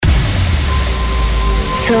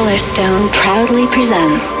Solarstone proudly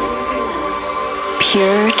presents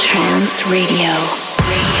Pure Trance Radio.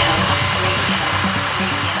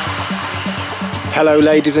 Hello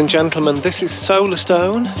ladies and gentlemen, this is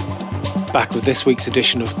Solarstone, back with this week's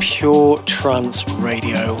edition of Pure Trance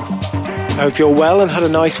Radio. I hope you're well and had a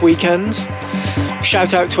nice weekend.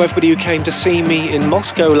 Shout out to everybody who came to see me in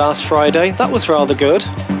Moscow last Friday, that was rather good.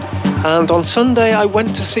 And on Sunday I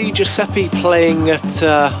went to see Giuseppe playing at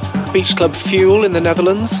Beach Club Fuel in the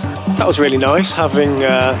Netherlands. That was really nice, having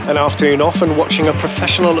an afternoon off and watching a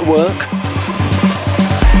professional at work.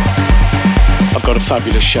 I've got a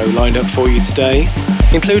fabulous show lined up for you today,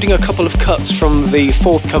 including a couple of cuts from the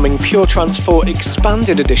forthcoming Pure Trance 4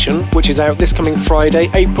 Expanded Edition, which is out this coming Friday,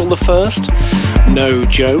 April the 1st. No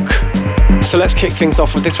joke. So let's kick things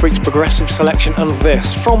off with this week's progressive selection and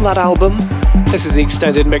this. From that album, this is the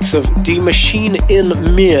extended mix of Die Maschine in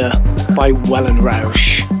Mir by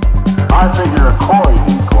Wellenrausch. I figure a koi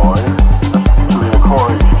decoy, especially a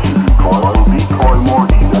koi decoy, will decoy more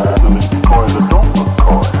eager than a decoy that don't look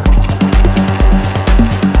koi.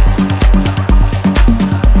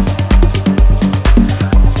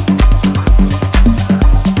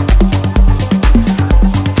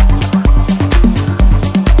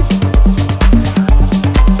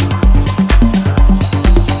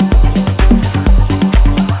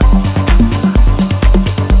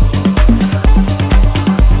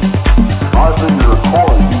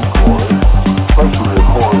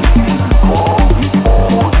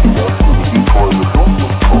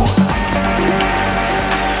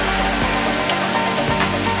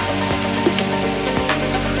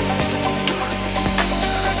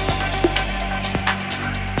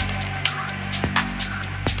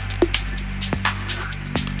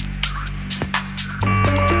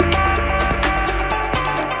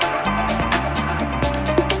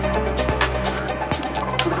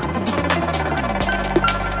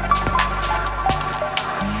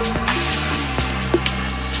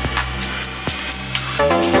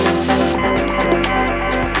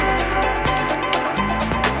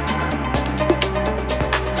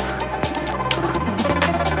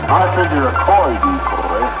 I figure a koi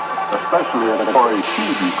decoy, especially a koi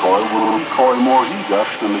decoy, will decoy more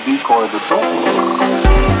egress than a decoy that don't.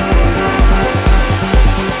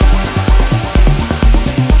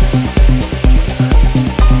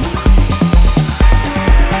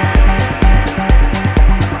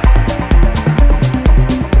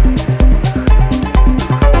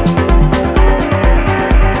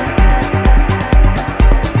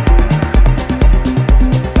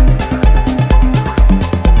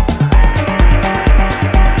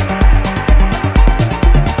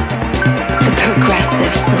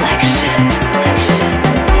 Progressive selection.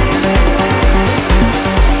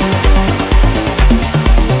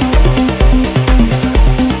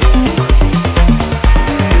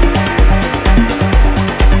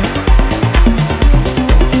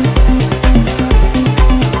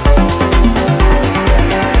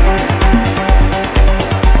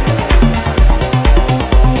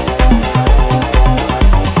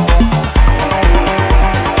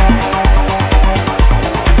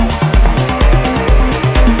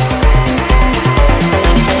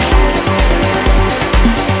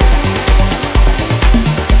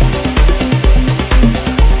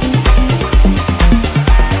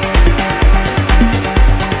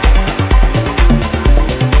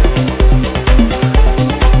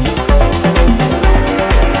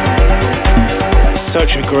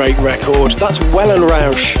 Such a great record. That's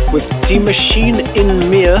Wellenrausch with Die Maschine in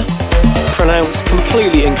Mir, pronounced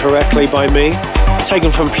completely incorrectly by me, taken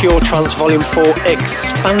from Pure Trance Volume 4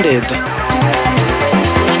 Expanded.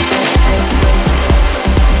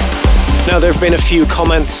 Now, there have been a few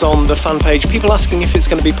comments on the fan page, people asking if it's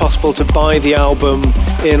going to be possible to buy the album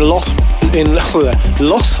in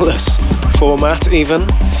lossless format even.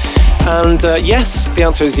 And yes, the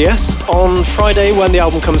answer is yes. On Friday, when the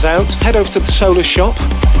album comes out, head over to the Solar Shop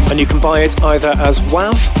and you can buy it either as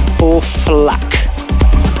WAV or FLAC.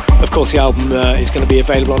 Of course, the album is going to be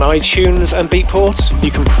available on iTunes and Beatport. You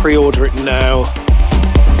can pre-order it now.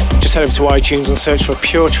 Just head over to iTunes and search for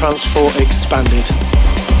Pure Trance 4 Expanded.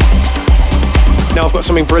 Now I've got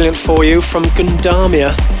something brilliant for you from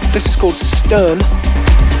Gundamia. This is called Stern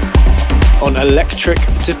on Electric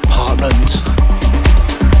Department.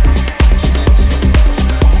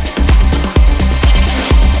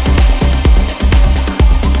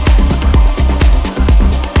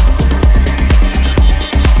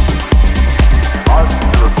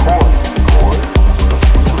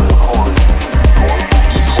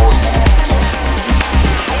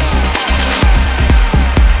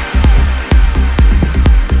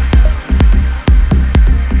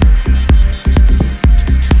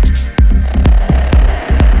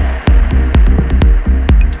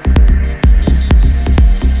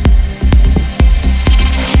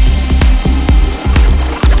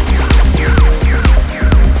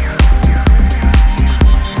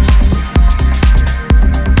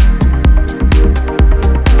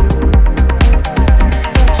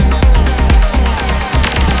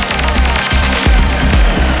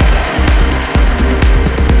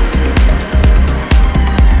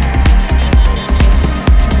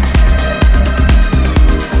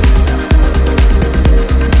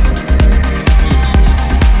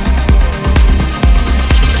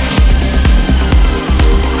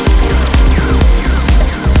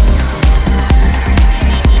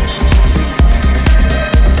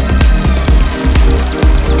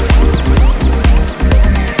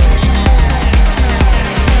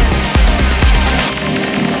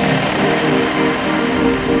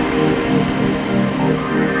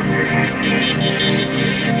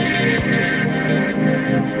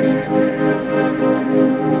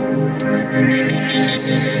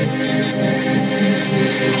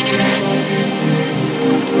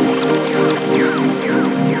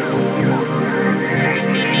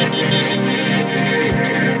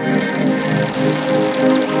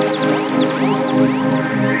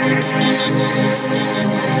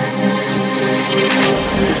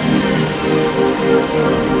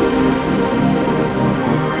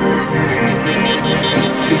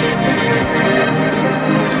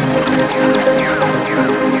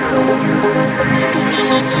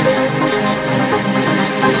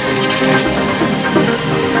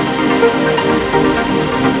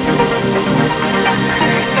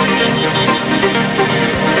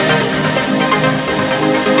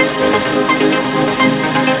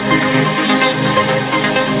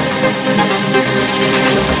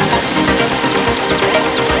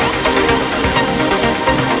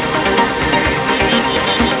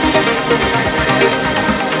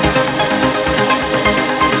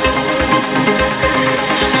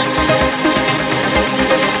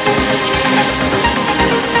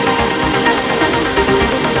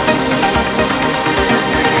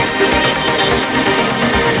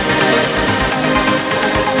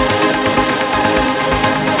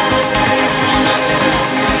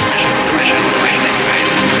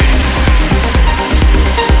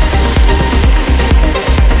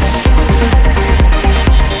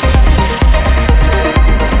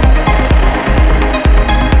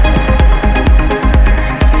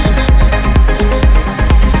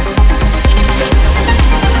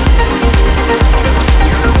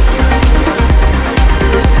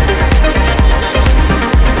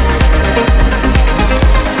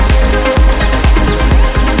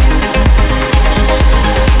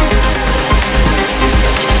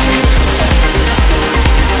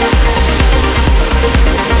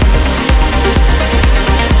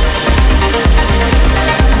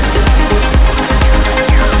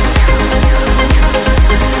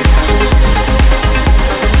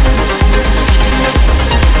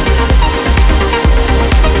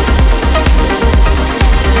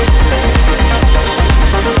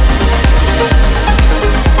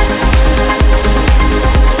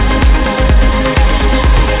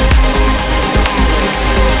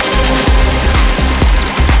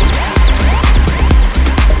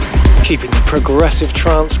 keeping the progressive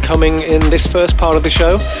trance coming in this first part of the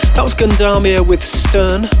show. That was Gundamia with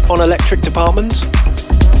Stern on Electric Department.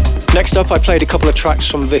 Next up, I played a couple of tracks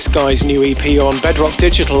from this guy's new EP on Bedrock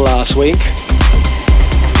Digital last week.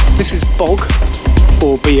 This is Bog,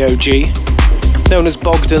 or B-O-G, known as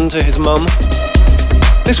Bogdan to his mum.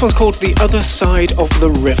 This one's called The Other Side of the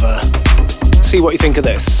River. See what you think of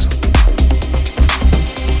this.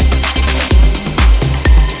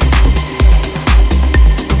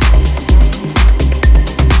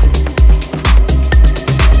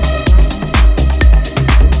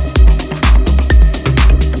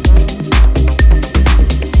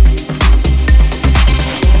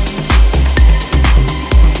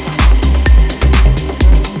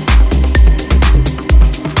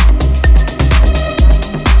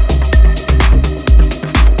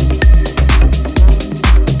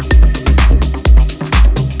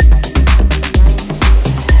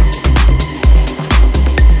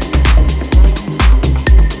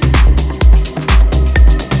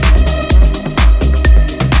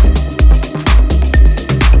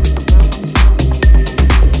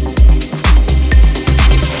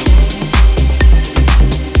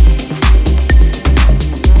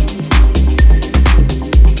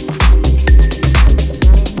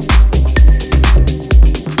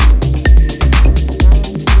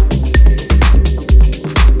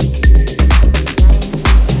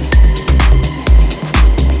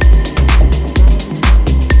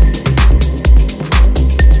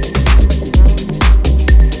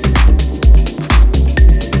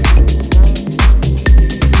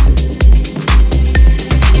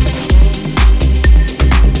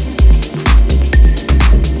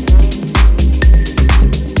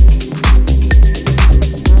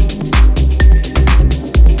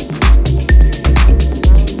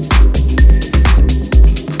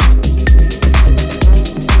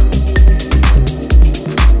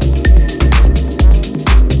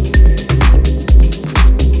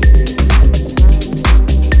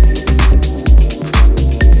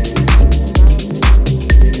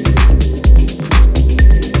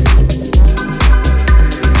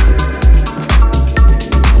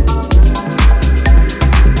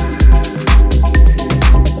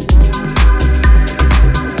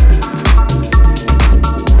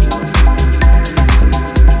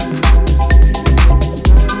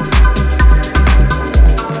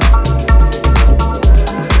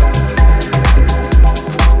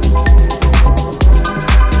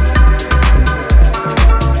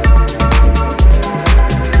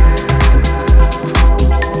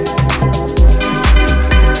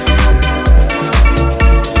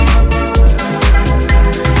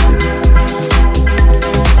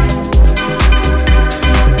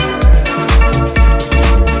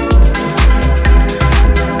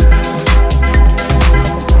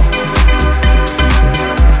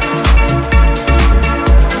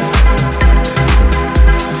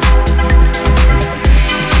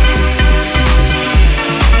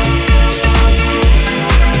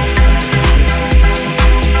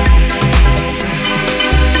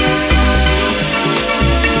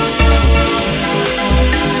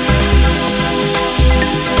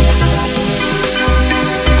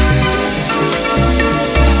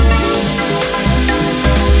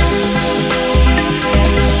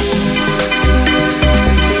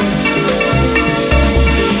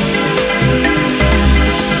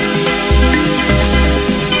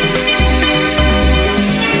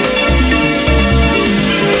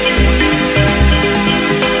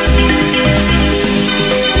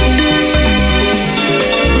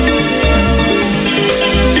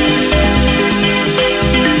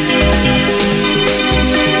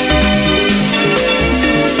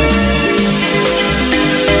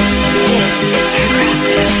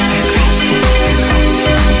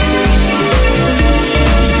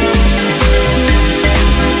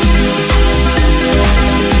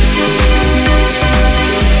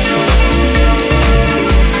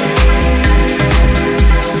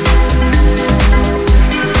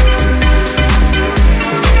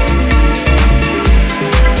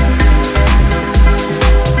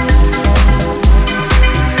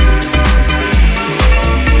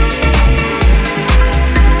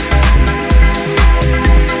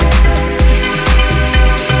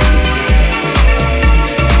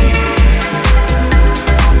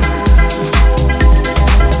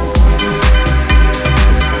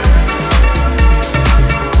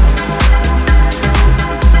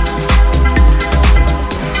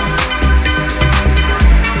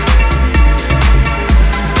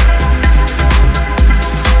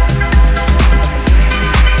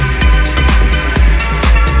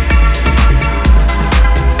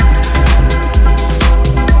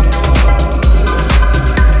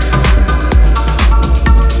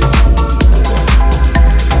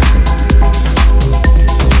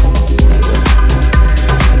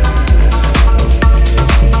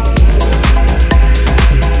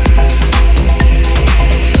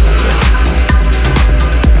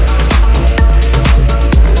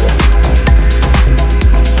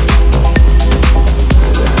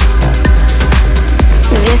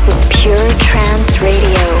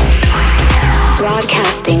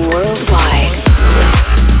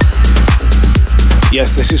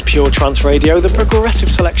 Yes, this is Pure Trance Radio, the progressive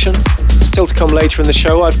selection. Still to come later in the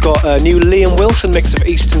show, I've got a new Liam Wilson mix of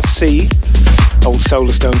Eastern Sea, old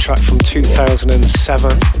Solarstone track from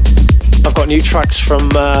 2007. I've got new tracks from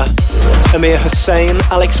Amir Hussain,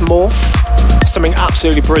 Alex Morph, something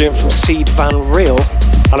absolutely brilliant from Seed Van Reel,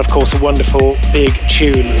 and of course a wonderful big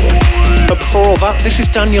tune. But before all that, this is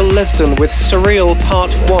Daniel Lesden with Surreal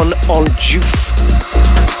Part 1 on Joof.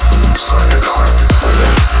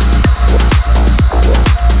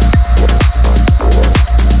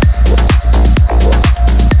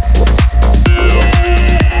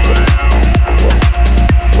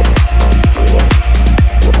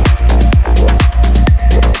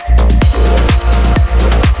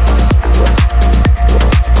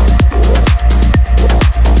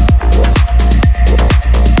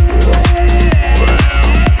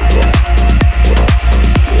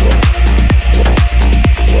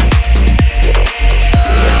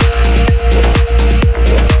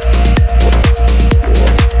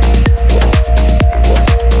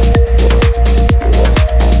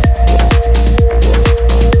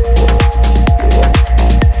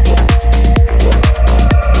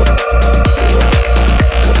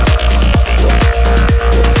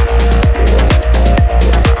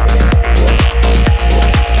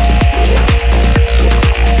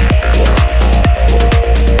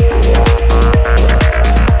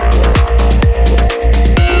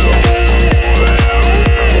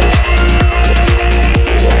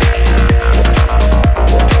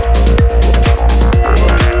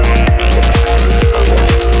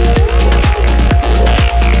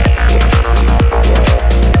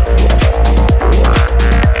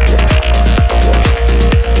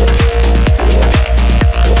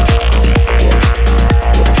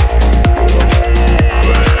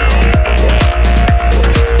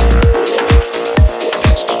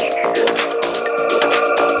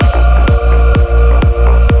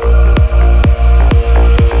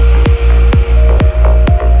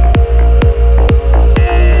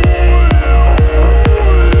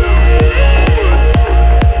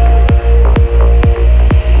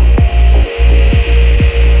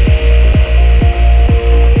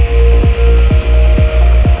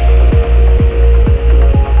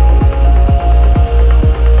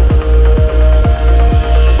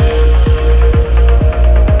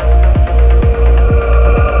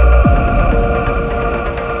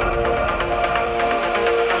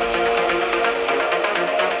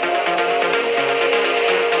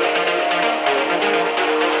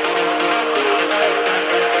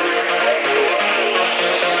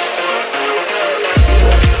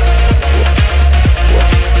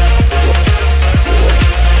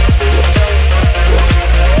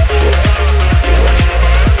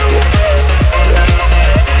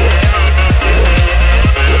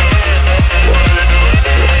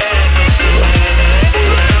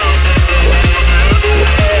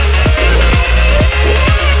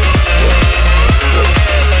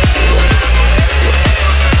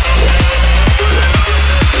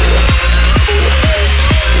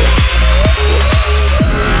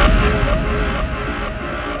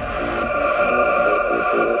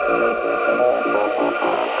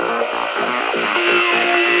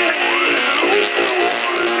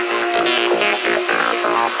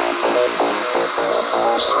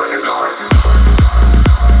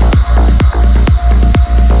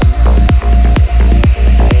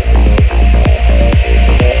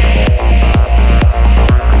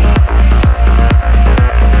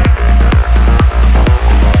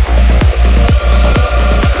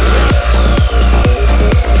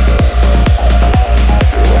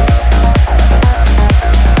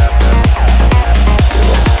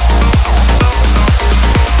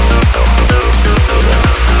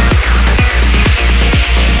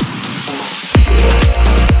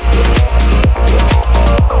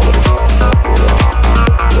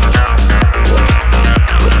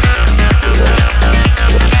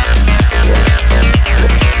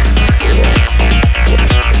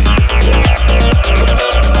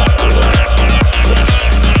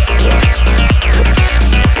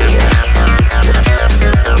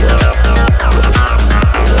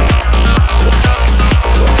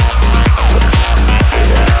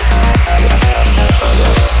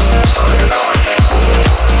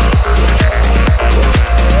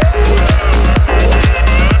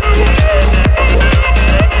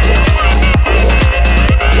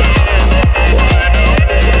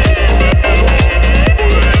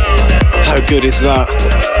 good is that?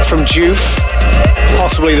 From Joof,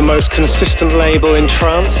 possibly the most consistent label in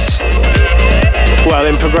trance. Well,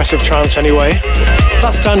 in progressive trance anyway.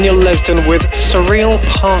 That's Daniel Lesden with Surreal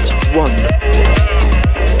Part 1.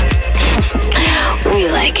 We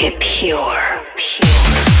like it pure.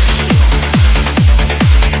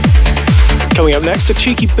 Coming up next, a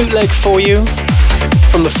cheeky bootleg for you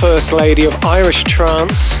from the First Lady of Irish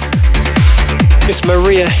Trance, Miss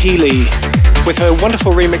Maria Healy, with her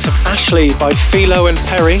wonderful remix of Ashley by Philo and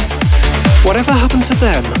Perry. Whatever happened to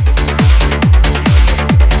them?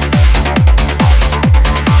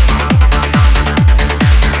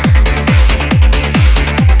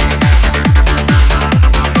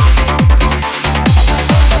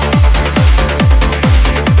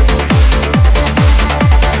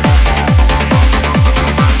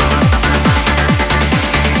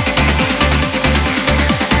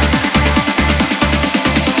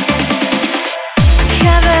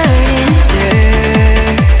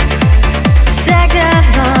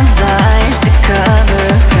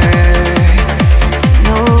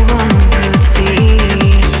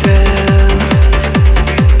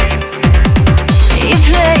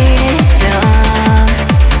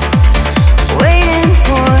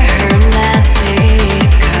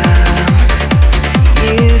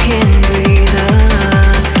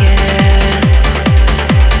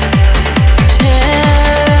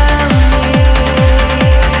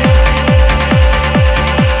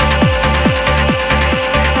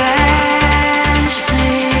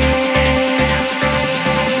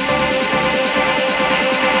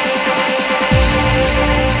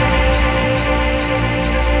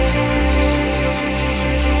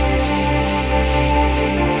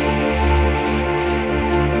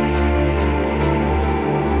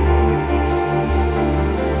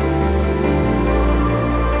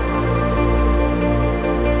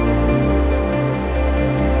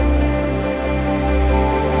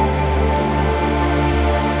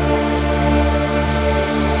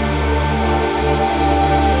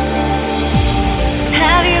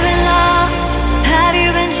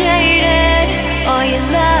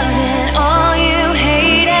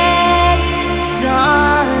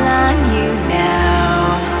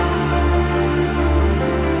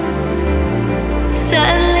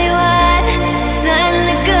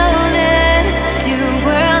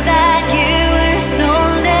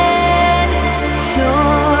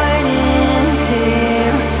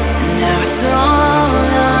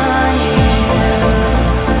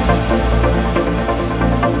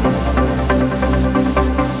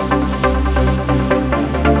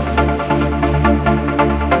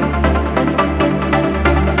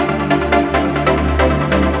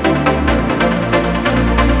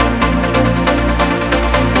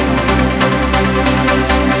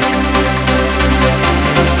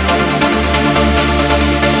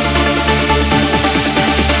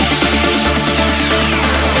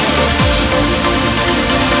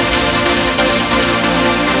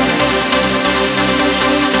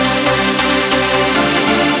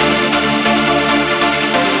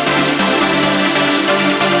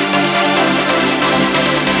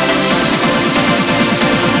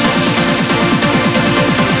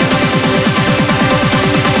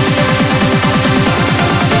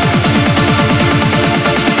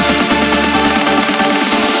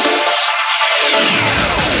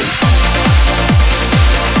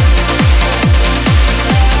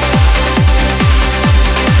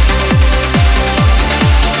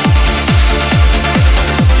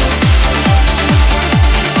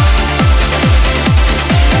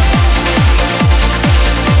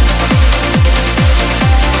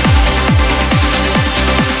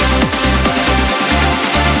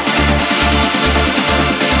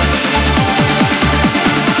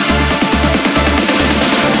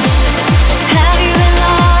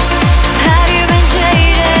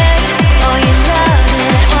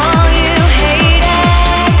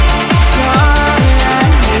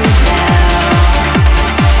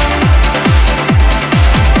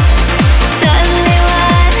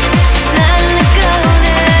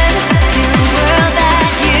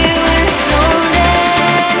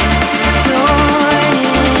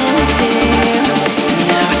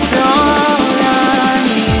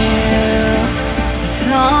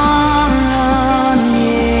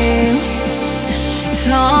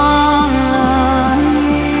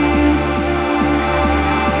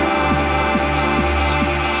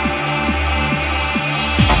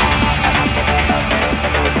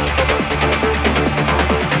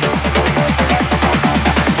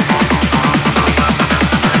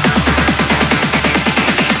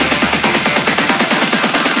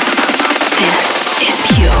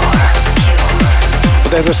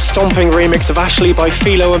 There's a stomping remix of Ashley by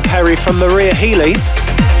Philo and Perry from Maria Healy.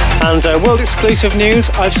 And world exclusive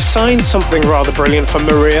news, I've signed something rather brilliant for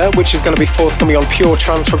Maria, which is going to be forthcoming on Pure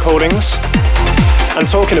Trance Recordings. And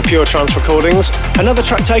talking of Pure Trance recordings, another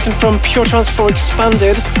track taken from Pure Trance 4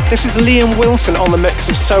 Expanded. This is Liam Wilson on the mix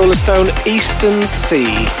of Solarstone, Eastern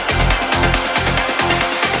Sea.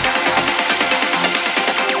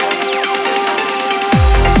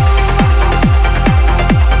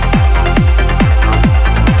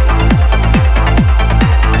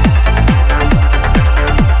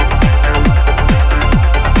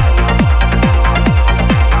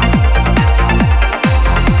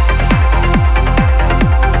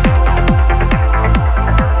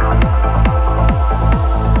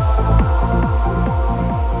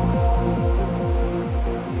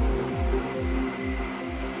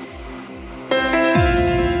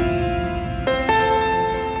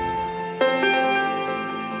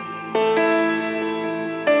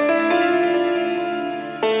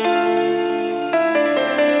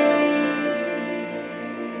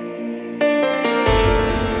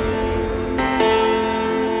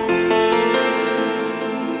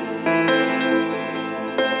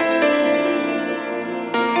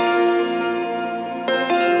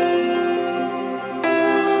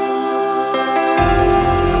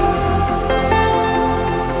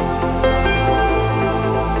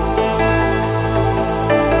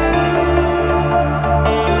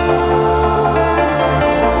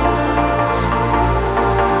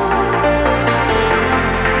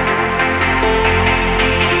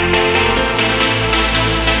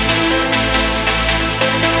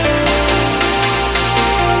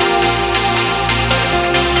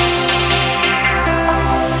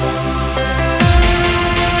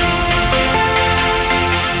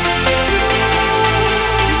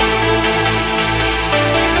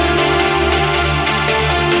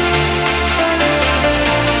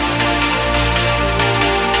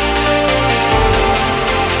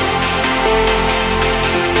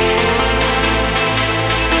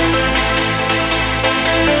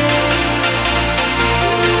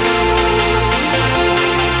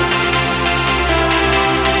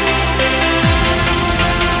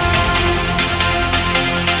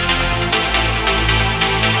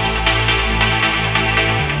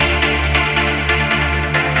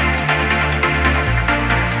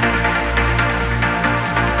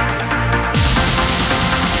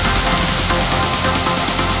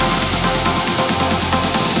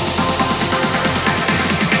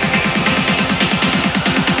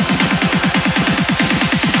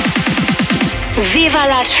 Viva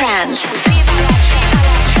la Trance.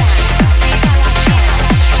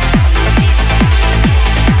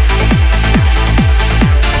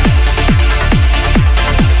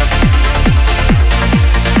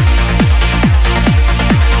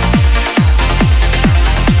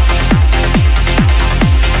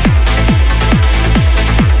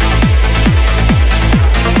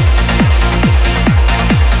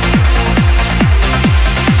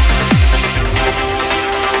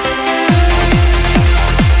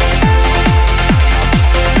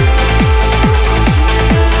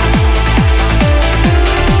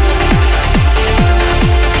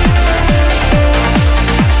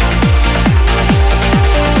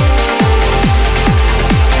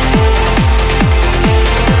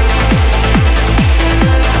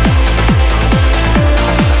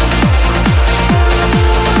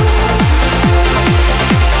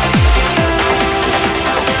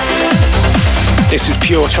 This is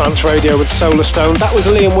Pure Trance Radio with Solarstone. That was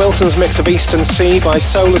Liam Wilson's mix of Eastern Sea by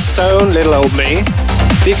Solarstone, Little Old Me.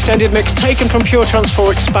 The extended mix taken from Pure Trance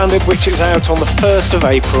 4 Expanded, which is out on the 1st of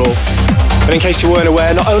April. And in case you weren't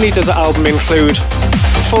aware, not only does the album include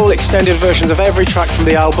full extended versions of every track from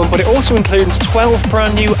the album, but it also includes 12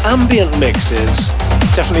 brand new ambient mixes.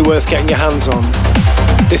 Definitely worth getting your hands on.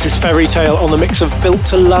 This is Fairy Tale on the mix of Built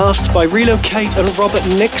to Last by Relocate and Robert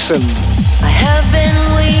Nixon. I have been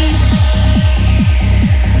weak,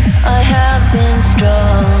 I have been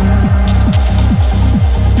strong,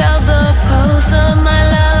 felt the pulse of my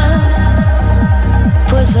love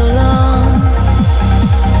for so long.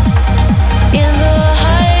 In the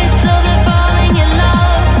heights of the falling in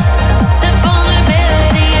love, the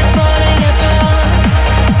vulnerability of falling apart,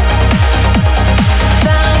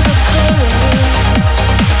 found the courage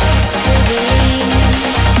to believe,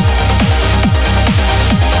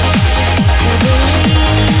 to believe.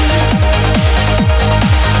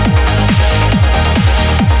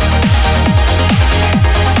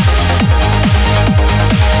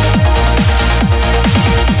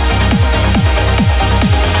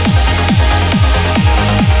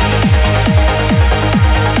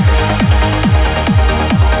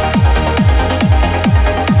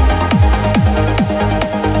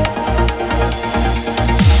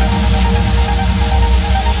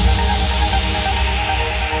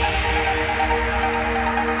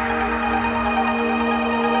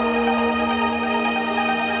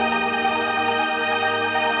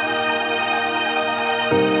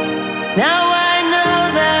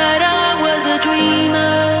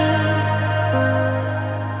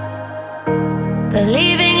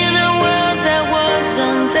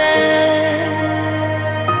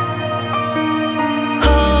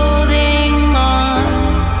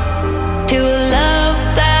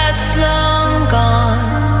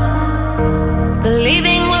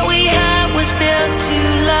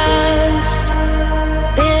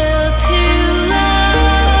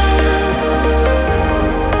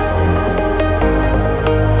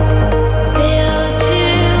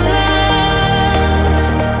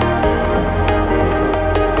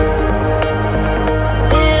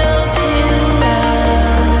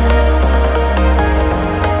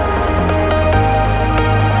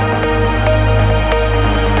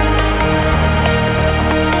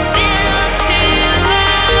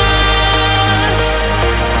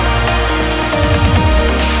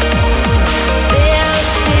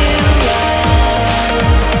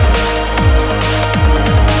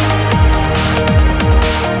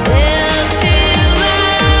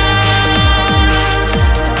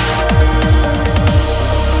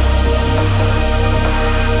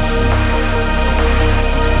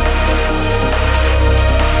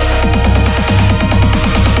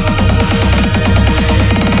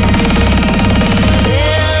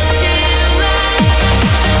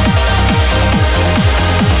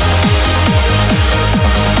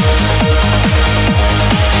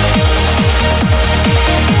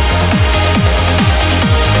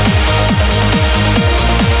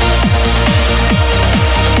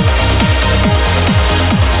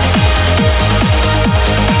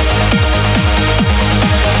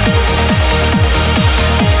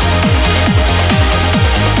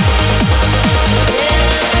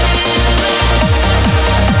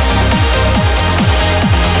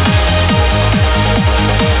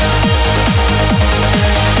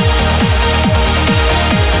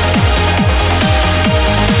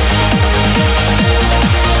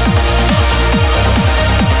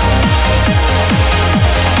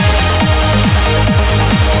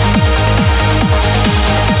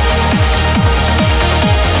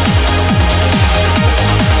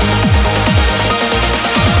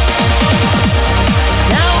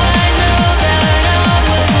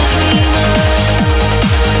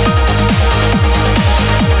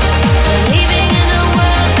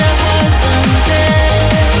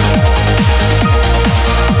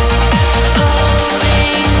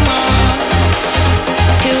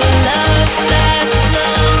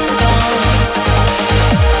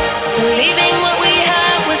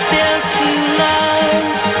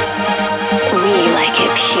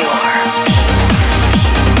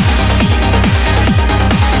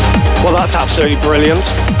 That's absolutely brilliant.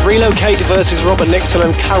 Relocate versus Robert Nixon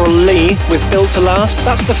and Carol Lee with Built to Last.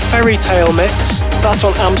 That's the Fairy Tale mix. That's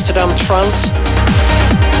on Amsterdam Trance.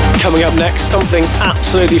 Coming up next, something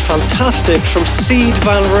absolutely fantastic from Seed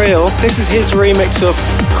Van Riel. This is his remix of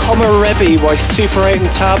Comma Rebby by Super 8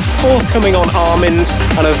 and Tab, forthcoming on Armind,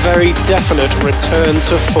 and a very definite return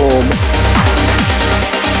to form.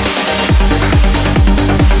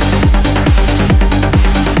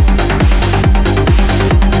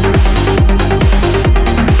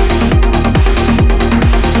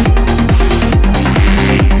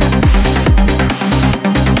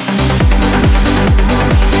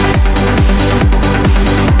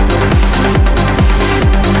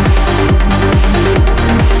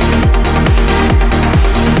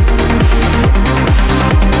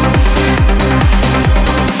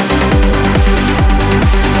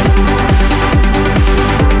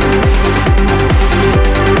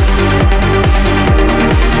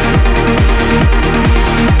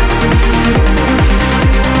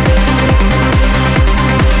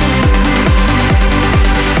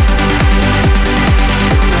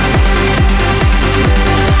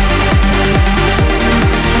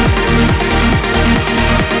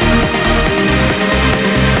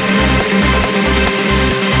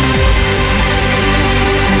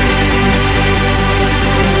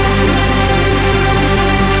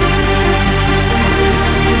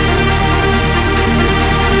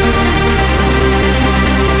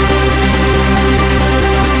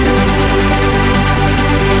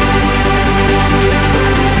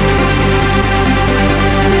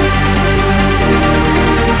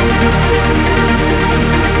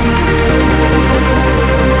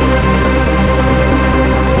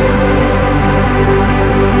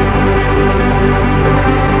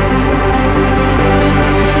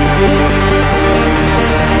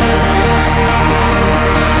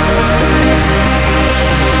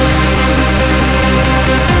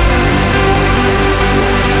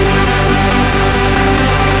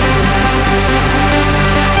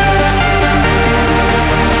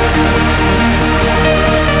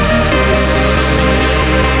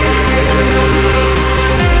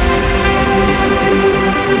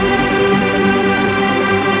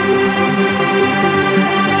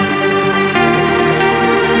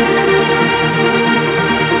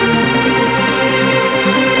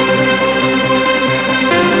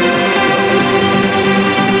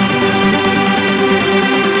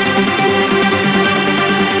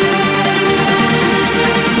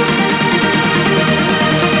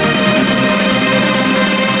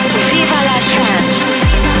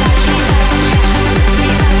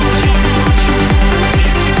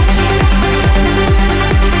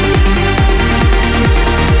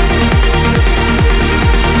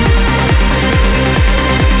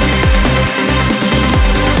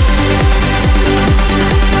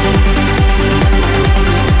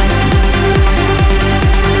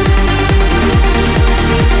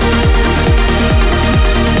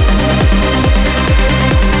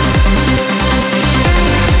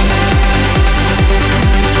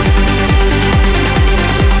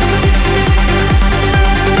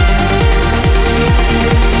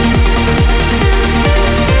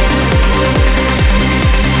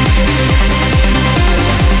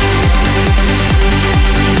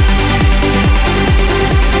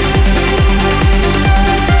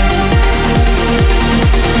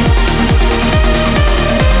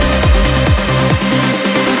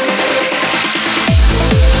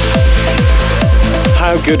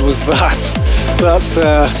 Good was that? That's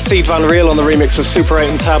Seed Van Riel on the remix of Super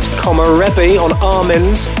 8 and Tab's Comma Rebby on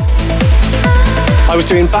Armind. I was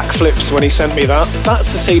doing backflips when he sent me that.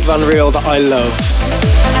 That's the Seed Van Riel that I love.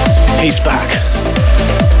 He's back.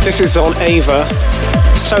 This is on Ava.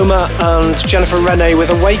 Soma and Jennifer Renee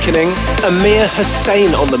with Awakening. Amir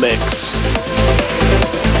Hussain on the mix.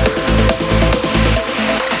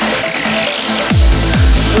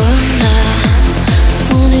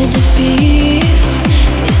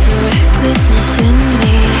 Recklessness in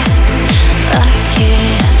me, I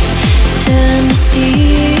can't turn to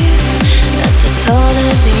steam at the thought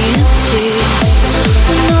of the empty.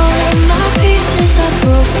 When all of my pieces are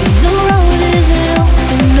broken, the road isn't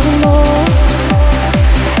open no more.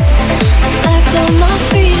 Back on my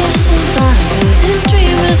feet, I survive. This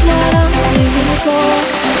dream is what I'm living for.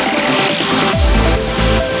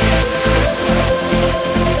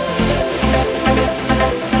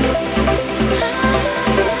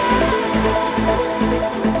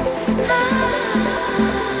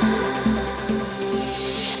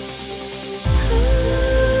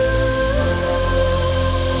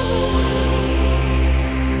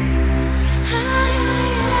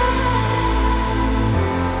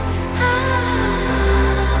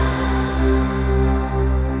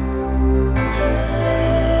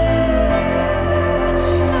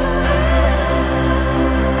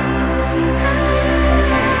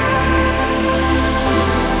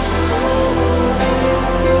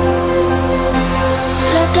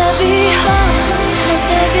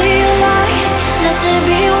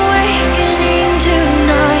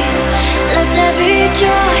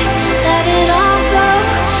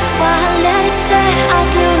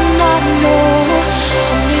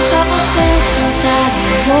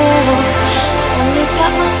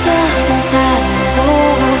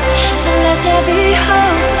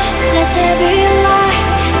 be light,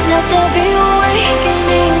 let there be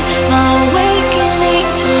awakening, my awakening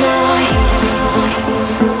tonight.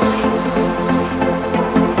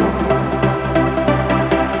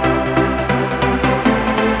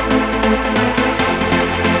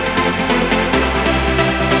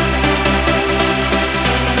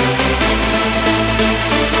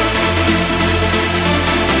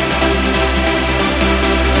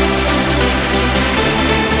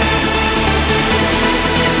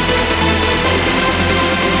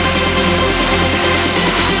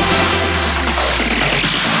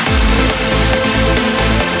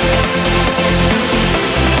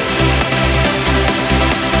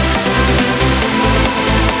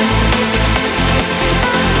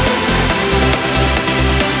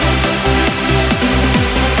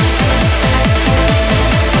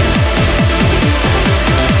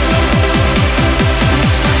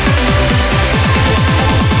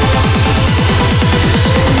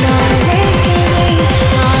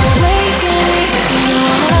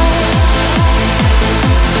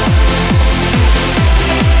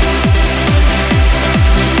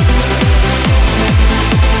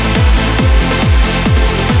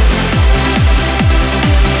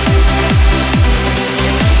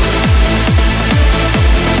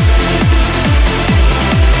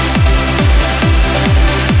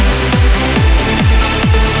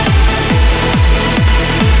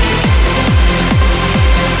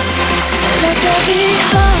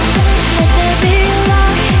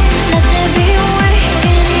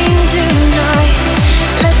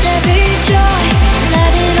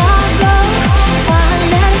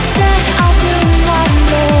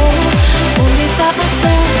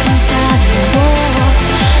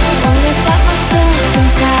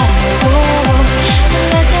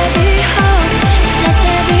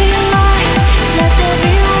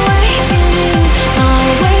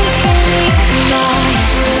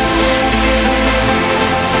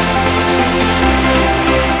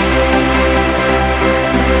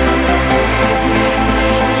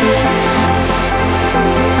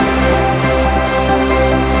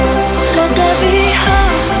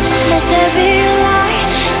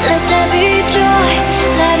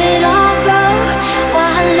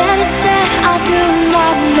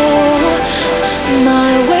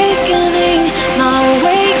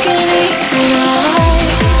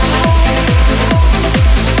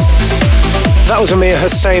 That was Amir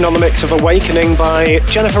Hussain on the mix of Awakening by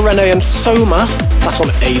Jennifer Renee and Soma. That's on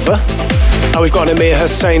Ava. Now we've got an Amir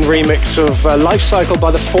Hussain remix of Life Cycle by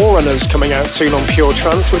the Forerunners coming out soon on Pure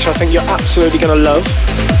Trance, which I think you're absolutely going to love.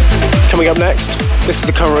 Coming up next, this is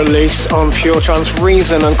the current release on Pure Trance,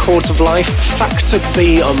 Reason and Chords of Life, Factor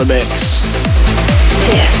B on the mix.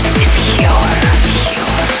 This is Pure.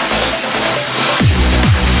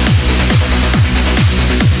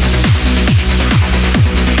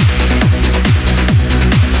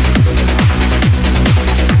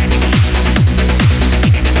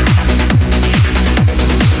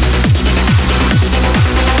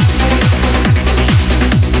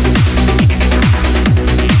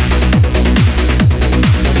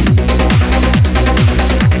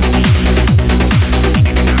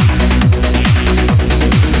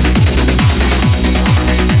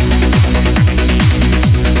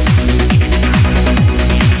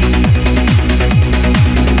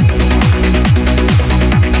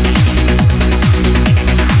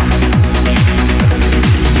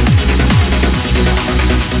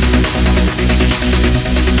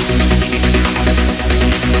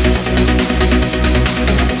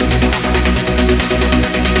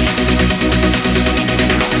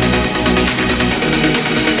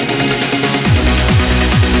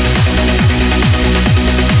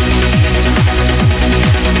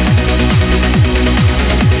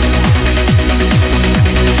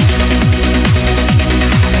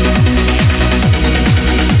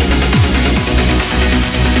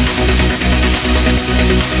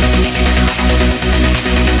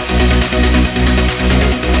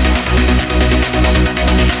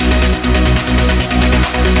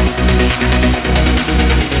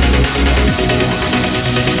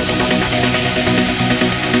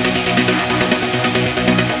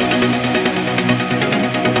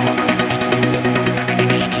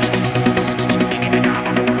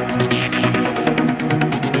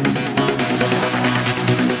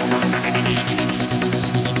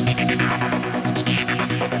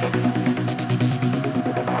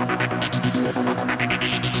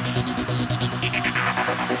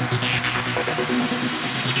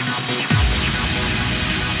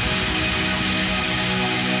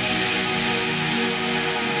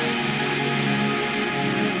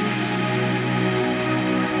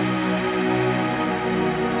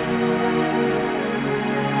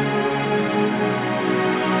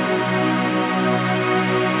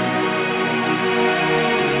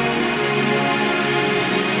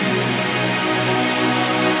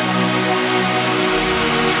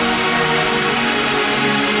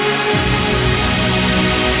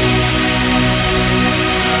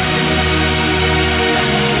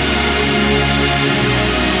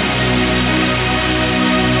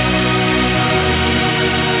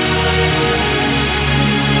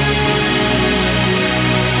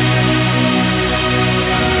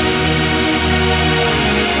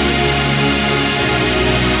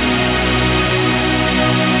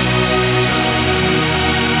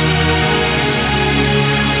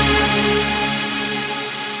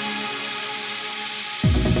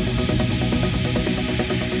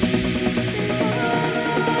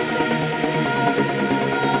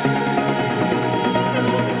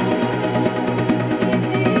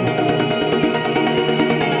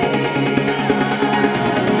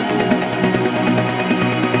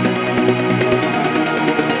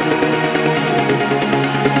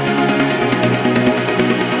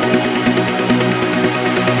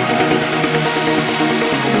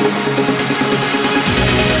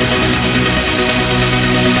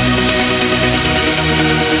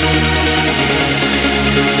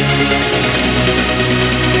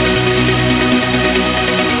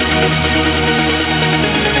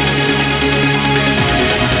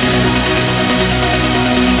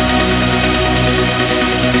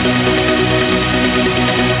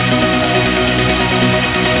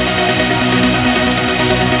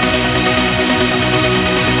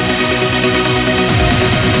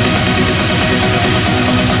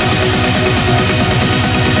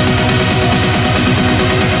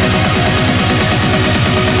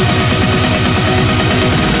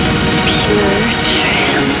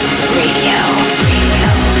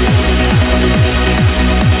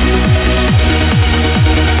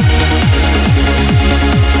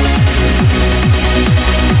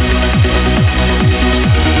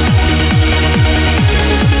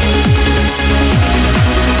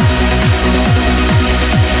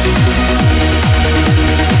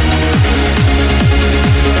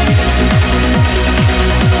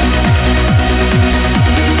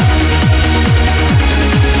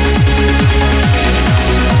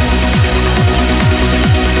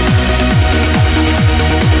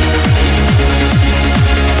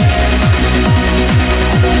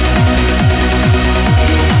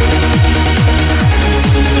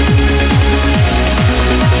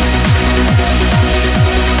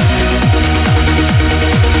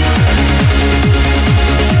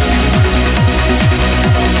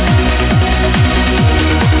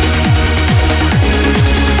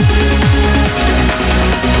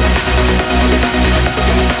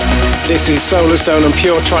 This is Solarstone and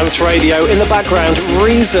Pure Trance Radio. In the background,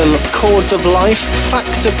 Reason, Chords of Life,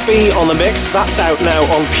 Factor B on the mix. That's out now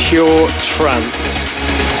on Pure Trance.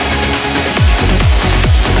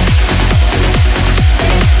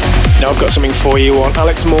 Now I've got something for you on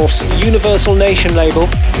Alex Morph's Universal Nation label.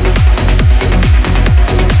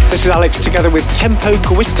 This is Alex together with Tempo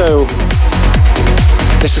Quisto.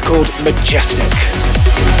 This is called Majestic.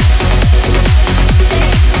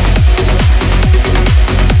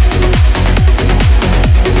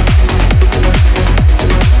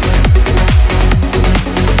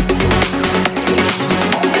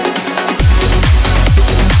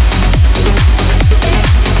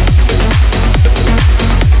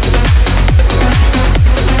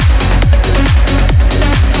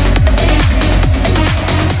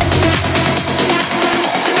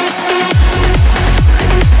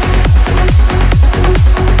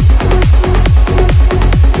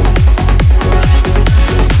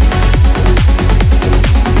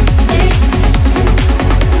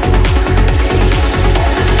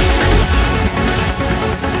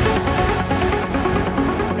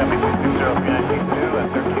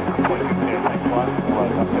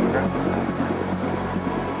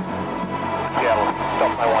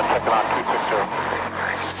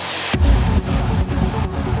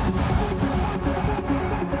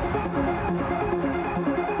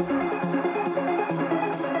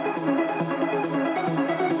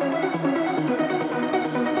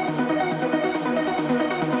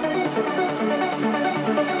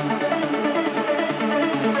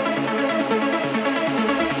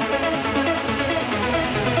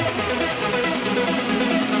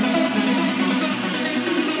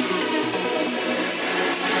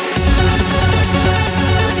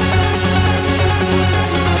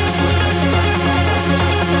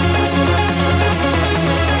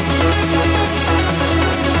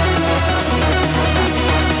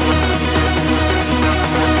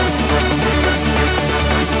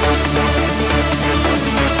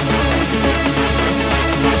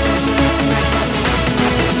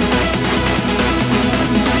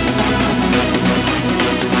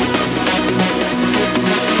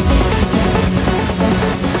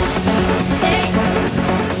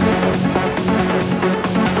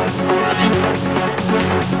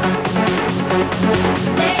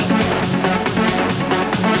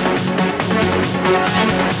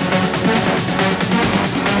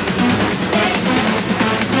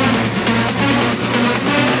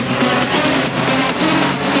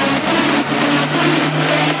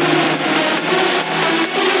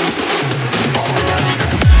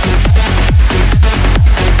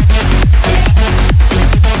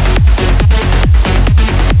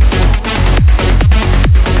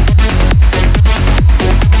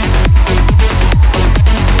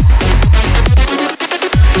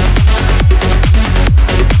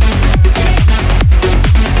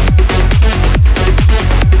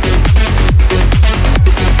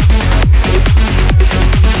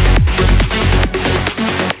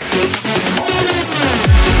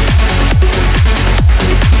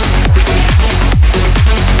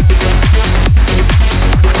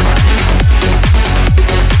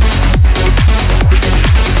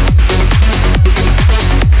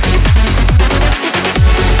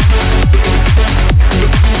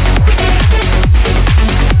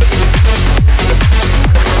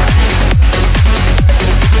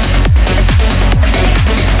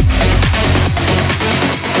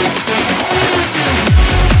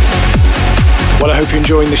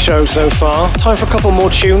 Enjoying the show so far. Time for a couple more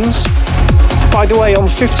tunes. By the way, on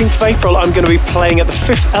the 15th of April, I'm going to be playing at the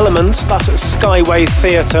Fifth Element. That's at Skyway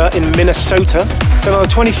Theatre in Minnesota. Then on the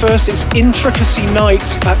 21st, it's Intricacy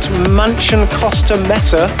Nights at Mansion Costa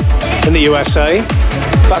Mesa in the USA.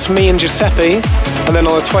 That's me and Giuseppe. And then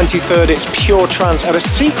on the 23rd, it's Pure Trance at a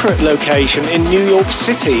secret location in New York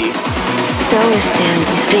City. Solarstone's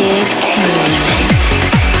big tune.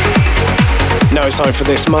 Now it's time for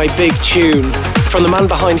this, my big tune. From the man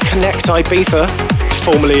behind Connect Ibiza,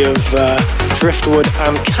 formerly of Driftwood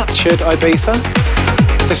and Captured Ibiza.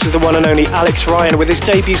 This is the one and only Alex Ryan with his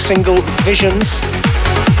debut single, Visions.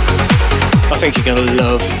 I think you're gonna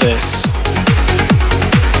love this.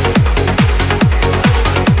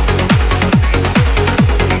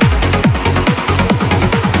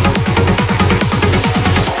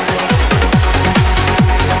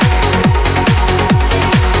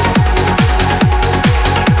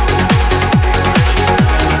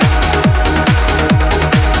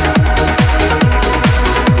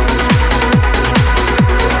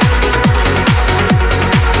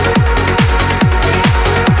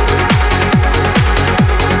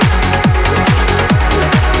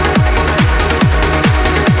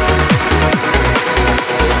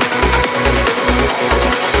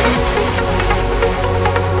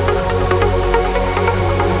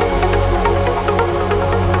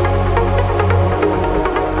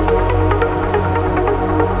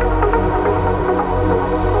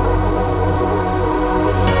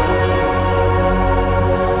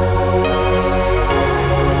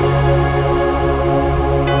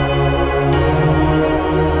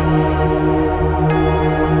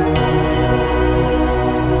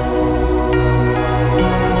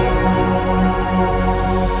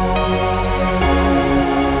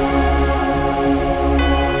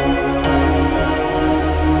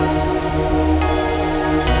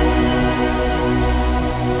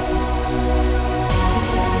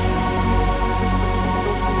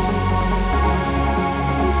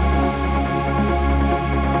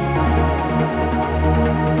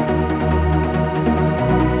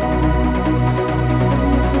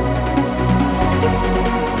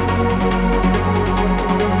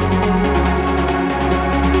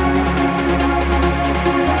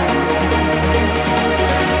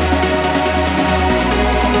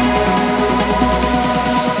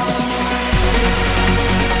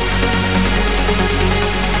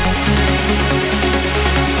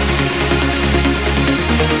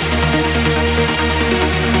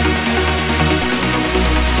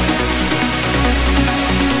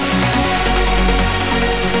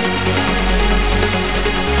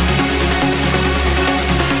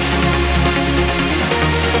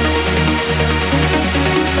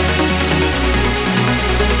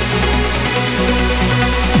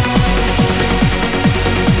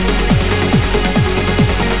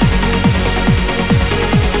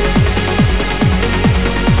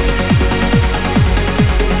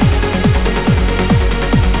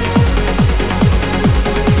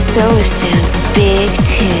 Solarstone's big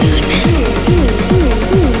tune.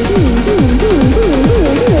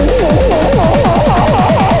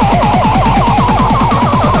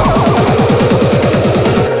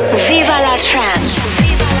 Viva la trance.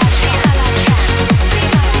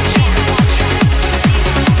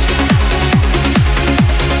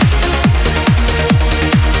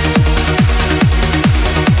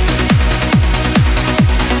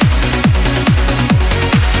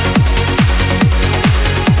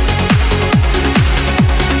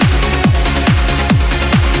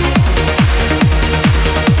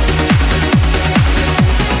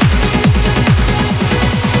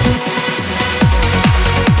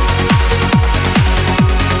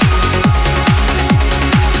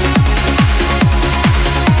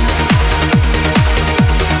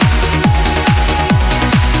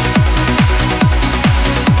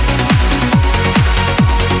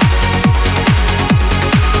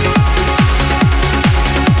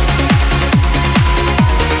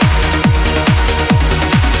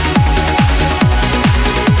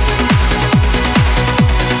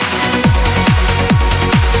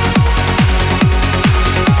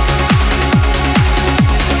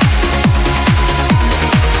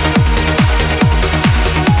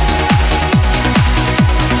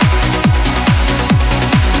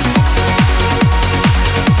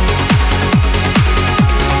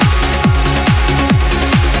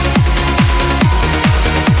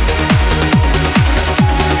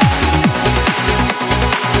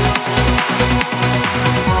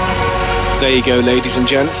 There you go, ladies and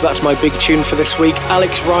gents. That's my big tune for this week.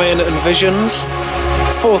 Alex Ryan and Visions.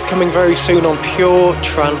 Forthcoming very soon on Pure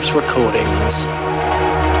Trance Recordings.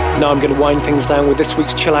 Now I'm going to wind things down with this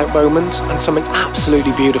week's chill out moment and something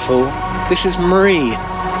absolutely beautiful. This is Marie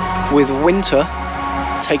with Winter,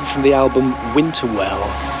 taken from the album Winterwell.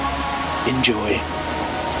 Enjoy.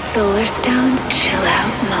 Solarstone's chill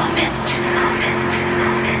out moment.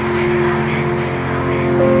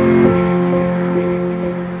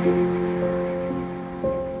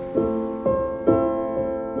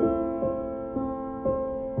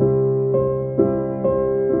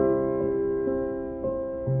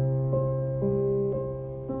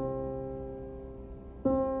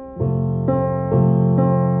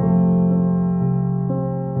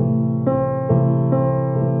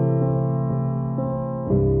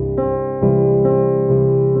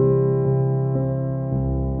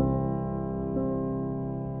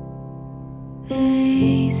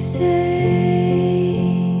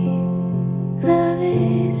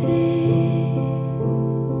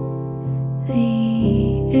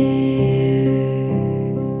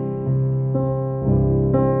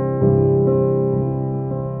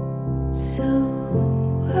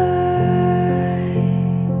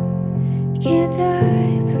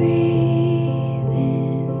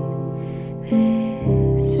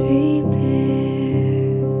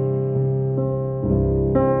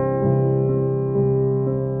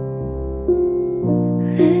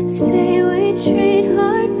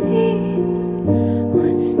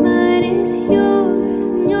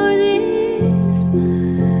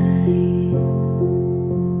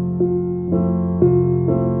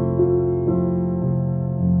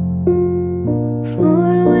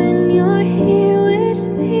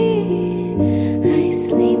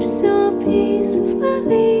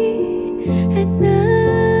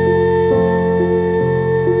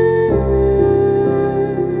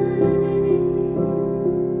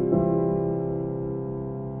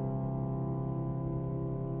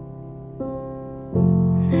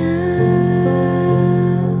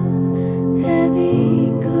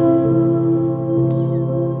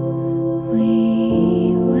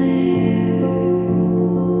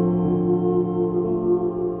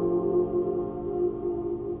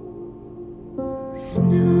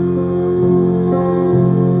 Snow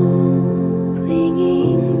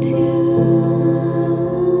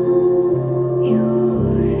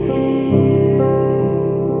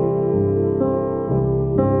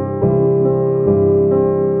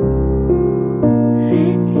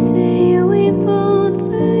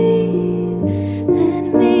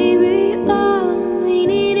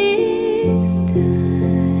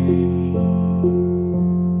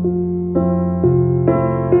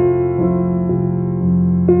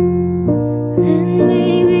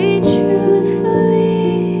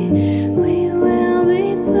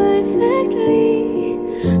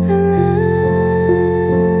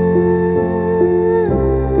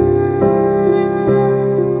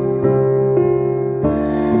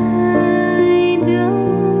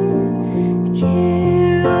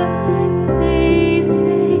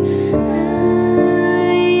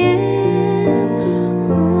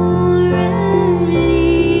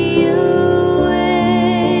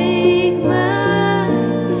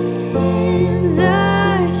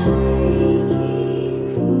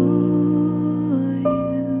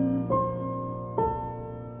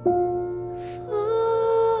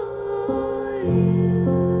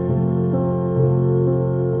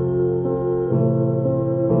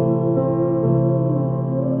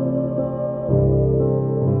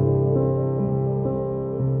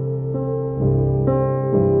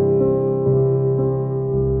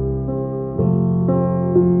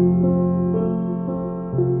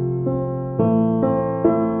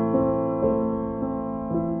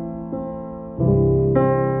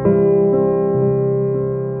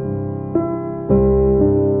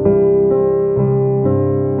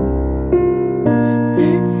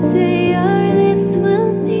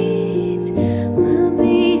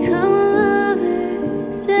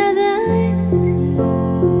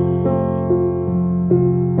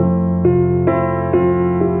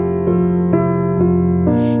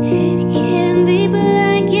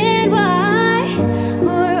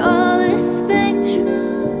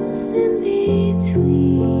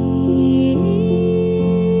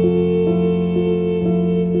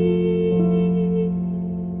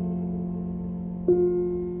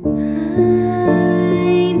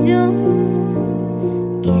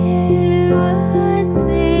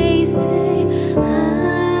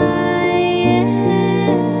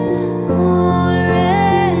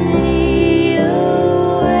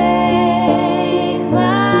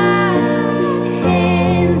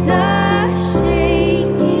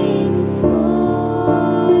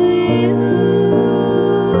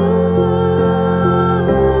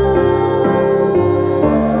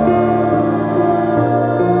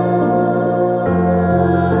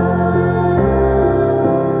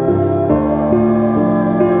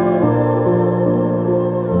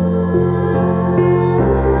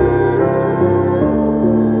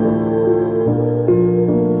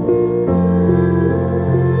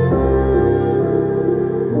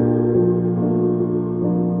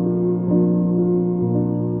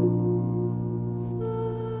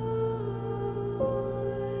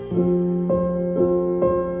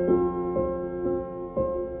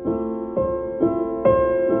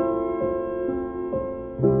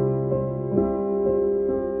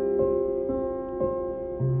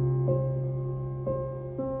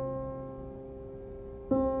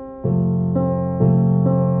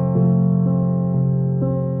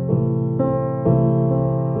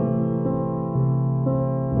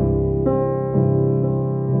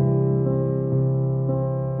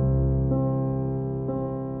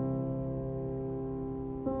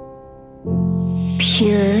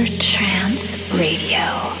Pure Trance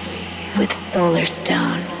Radio with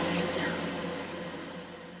Solarstone.